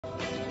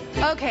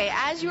Okay,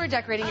 as you are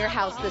decorating your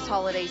house this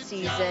holiday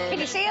season... Can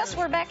you see us?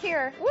 We're back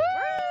here. Woo!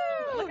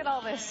 Look at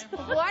all this.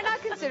 Why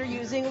not consider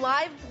using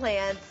live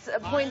plants?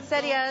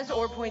 Poinsettias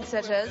or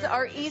poinsettias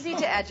are easy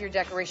to add to your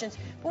decorations,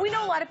 but we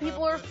know a lot of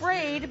people are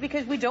afraid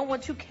because we don't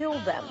want to kill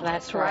them.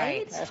 That's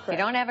right. That's if you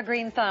don't have a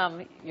green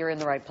thumb, you're in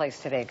the right place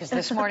today, because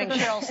this morning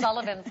Cheryl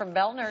Sullivan from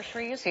Bell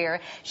Nursery is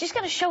here. She's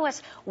going to show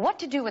us what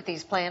to do with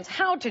these plants,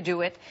 how to do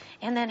it,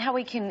 and then how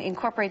we can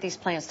incorporate these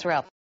plants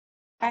throughout.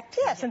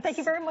 Yes, and thank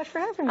you very much for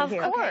having me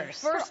here. Of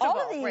course. Okay, first all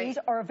of all, of these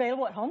are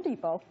available at Home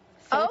Depot.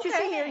 So what you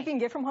see here, you can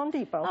get from Home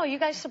Depot. Oh, you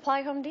guys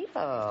supply Home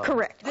Depot.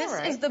 Correct. This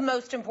is the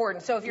most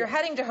important. So if you're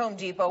heading to Home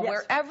Depot,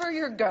 wherever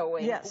you're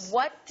going,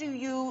 what do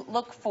you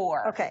look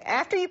for? Okay,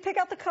 after you pick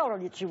out the color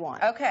that you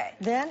want. Okay.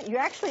 Then you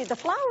actually, the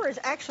flower is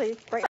actually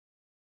right.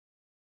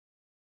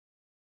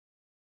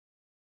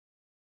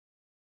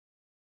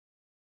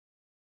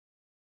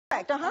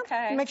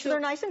 Okay. Make sure they're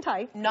nice and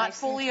tight. Not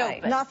fully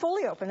open. Not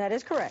fully open, that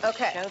is correct.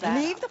 Okay.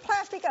 Leave the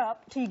plastic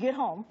up till you get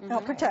home.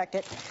 Help protect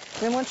it.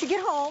 Then once you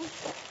get home,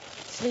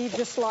 sleeve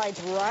just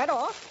slides right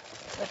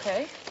off.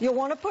 Okay. You'll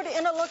want to put it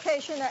in a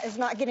location that is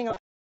not getting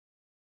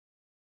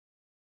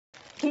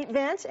heat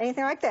vents,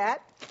 anything like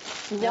that.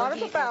 Water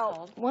them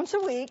about once a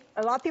week.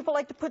 A lot of people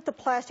like to put the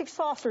plastic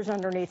saucers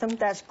underneath them.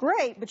 That's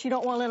great, but you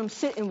don't want to let them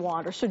sit in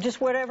water. So just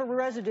whatever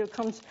residue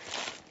comes,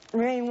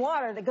 remaining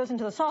water that goes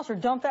into the saucer,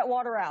 dump that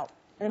water out.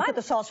 And then put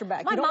the saucer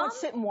back. You don't want to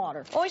sit in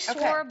water. Always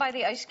swore by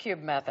the ice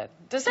cube method.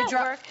 Does that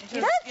work?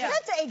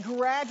 That's a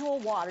gradual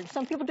water.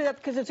 Some people do that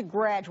because it's a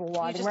gradual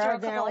water rather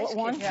than all at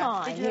one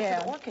time. They do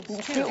that for the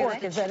orchids too. The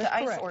orchids, that is the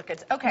ice correct.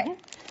 orchids. Okay.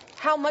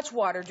 How much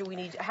water do we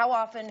need? How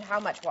often? How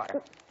much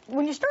water?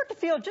 When you start to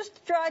feel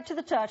just dry to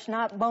the touch,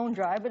 not bone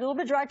dry, but a little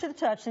bit dry to the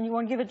touch, then you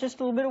want to give it just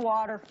a little bit of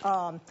water.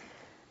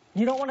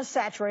 You don't want to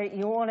saturate.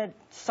 You don't want it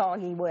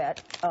soggy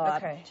wet.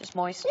 Okay. Just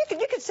moist.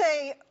 You could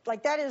say,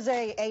 like that is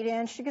a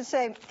 8-inch. You could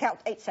say count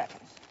 8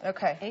 seconds.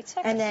 Okay. 8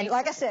 seconds. And then,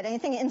 like I said,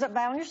 anything that ends up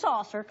down your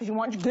saucer, because you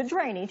want good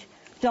drainage,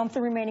 dump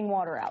the remaining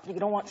water out. You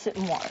don't want to sit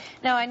in water.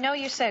 Now, I know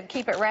you said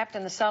keep it wrapped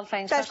in the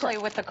cellophane, especially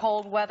with the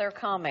cold weather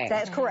coming.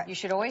 That's correct. You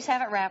should always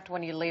have it wrapped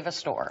when you leave a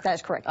store.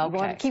 That's correct. Okay. You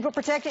want to keep it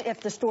protected.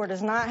 If the store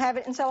does not have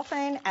it in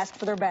cellophane, ask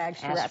for their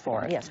bags to wrap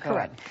for it. Yes,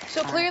 correct.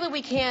 So clearly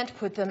we can't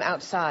put them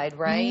outside,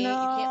 right? No,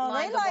 you can't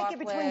line they the like it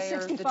between walkway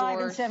or 65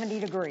 and 70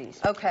 degrees.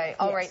 Okay,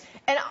 all right.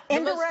 And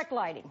indirect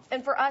lighting.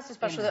 And for us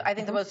especially, I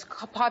think the most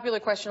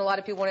popular question a lot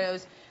of people want to know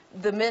is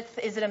the myth.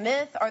 Is it a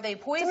myth? Are they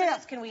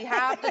poisonous? Can we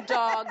have the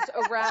dogs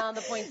around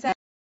the poinsettia?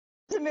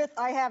 It's a myth.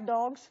 I have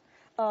dogs.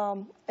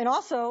 And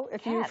also,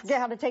 if you forget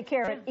how to take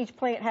care of it, each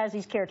plant has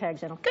these care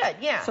tags in them. Good,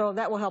 yeah. So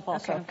that will help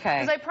also.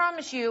 Okay. Because I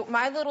promise you,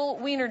 my little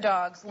wiener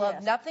dogs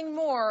love nothing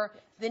more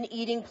than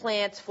eating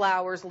plants,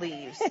 flowers,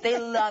 leaves. They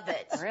love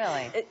it.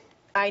 Really?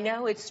 I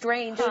know, it's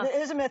strange. So it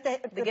is a myth.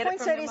 The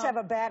poinsettias have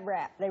a bad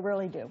rap. They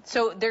really do.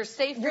 So they're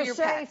safe for your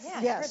pets.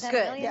 Yes. I've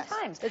heard that a million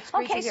times.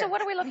 Okay, so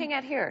what are we looking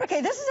at here? Okay,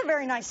 this is a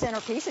very nice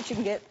centerpiece that you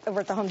can get over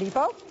at the Home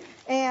Depot.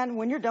 And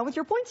when you're done with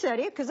your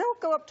poinsettia, because they'll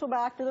go up till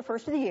about after the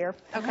first of the year.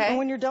 Okay. And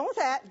when you're done with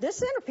that, this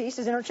centerpiece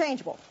is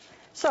interchangeable.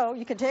 So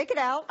you can take it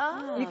out.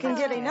 You can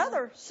get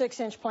another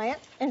 6-inch plant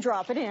and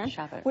drop it in,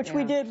 which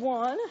we did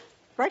one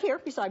right here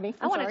beside me.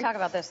 I want to talk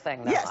about this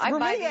thing, though. Yes, I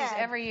buy these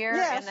every year,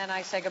 and then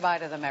I say goodbye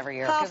to them every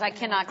year because I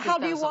cannot keep those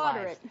alive. How do you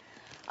water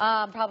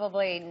it?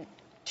 Probably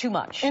too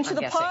much. Into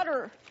the pot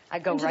or I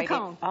go into right the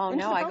cone? in. Oh,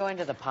 no, I go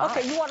into the pot.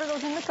 Okay, you water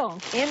those in the cone.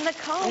 In the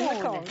cone. In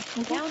the cone.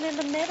 Down in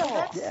the middle.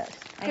 Yes.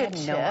 I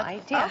had no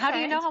idea. Okay. How do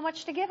you know how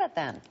much to give it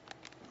then?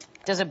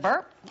 Does it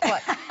burp?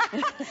 What?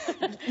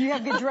 You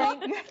have good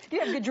drain.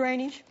 You have good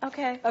drainage.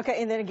 Okay. Okay,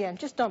 and then again,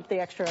 just dump the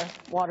extra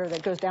water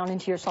that goes down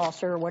into your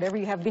saucer or whatever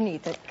you have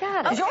beneath it. Got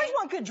it. Because you always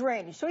want good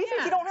drainage. So even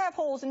if you don't have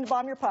holes in the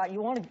bottom of your pot,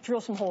 you want to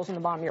drill some holes in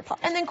the bottom of your pot.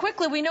 And then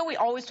quickly, we know we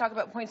always talk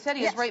about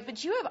poinsettias, right?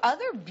 But you have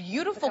other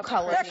beautiful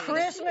colors. The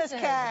Christmas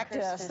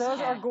cactus. Those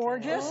are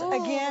gorgeous.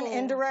 Ooh. Again,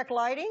 indirect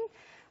lighting.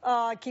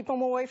 Keep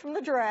them away from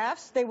the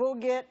drafts. They will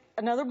get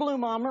another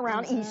bloom on them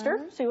around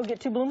Easter, so you'll get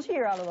 2 blooms a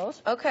year out of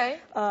those. Okay.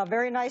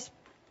 Very nice.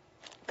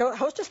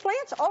 Hostess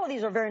plants. All of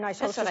these are very nice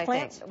hostess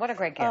plants. What a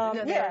great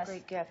gift. They're a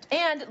great gift.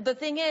 And the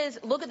thing is,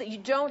 look at that. You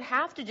don't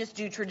have to just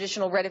do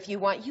traditional red if you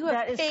want. You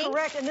have pink. That is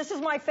correct. And this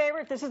is my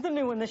favorite. This is the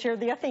new one this year,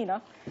 the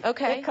Athena.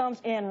 Okay. It comes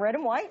in red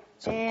and white.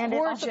 And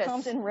gorgeous. It also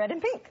comes in red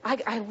and pink.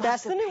 I love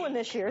That's the new one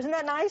this year. Isn't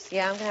that nice?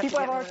 Yeah, I'm gonna have People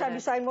to have a hard time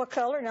deciding what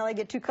color. Now they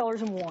get 2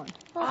 colors in one.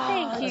 Well,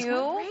 thank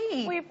you.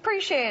 Great. We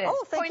appreciate it.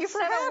 Oh, thank you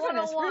for having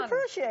us. We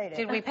appreciate it.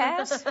 Did we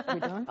pass? We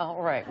done?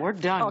 All right, we're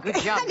done. Okay.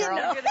 Good job,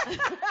 girl.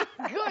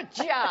 Good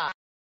job.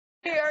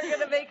 We are going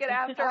to make it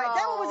after all.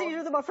 That one was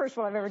easier than my first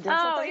one I've ever done.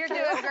 Oh, so you're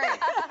doing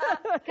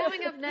great.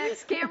 Coming up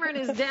next, Cameron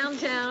is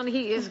downtown.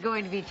 He is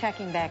going to be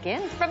checking back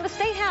in from the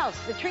State House.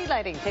 The tree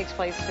lighting takes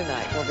place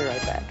tonight. We'll be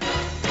right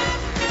back.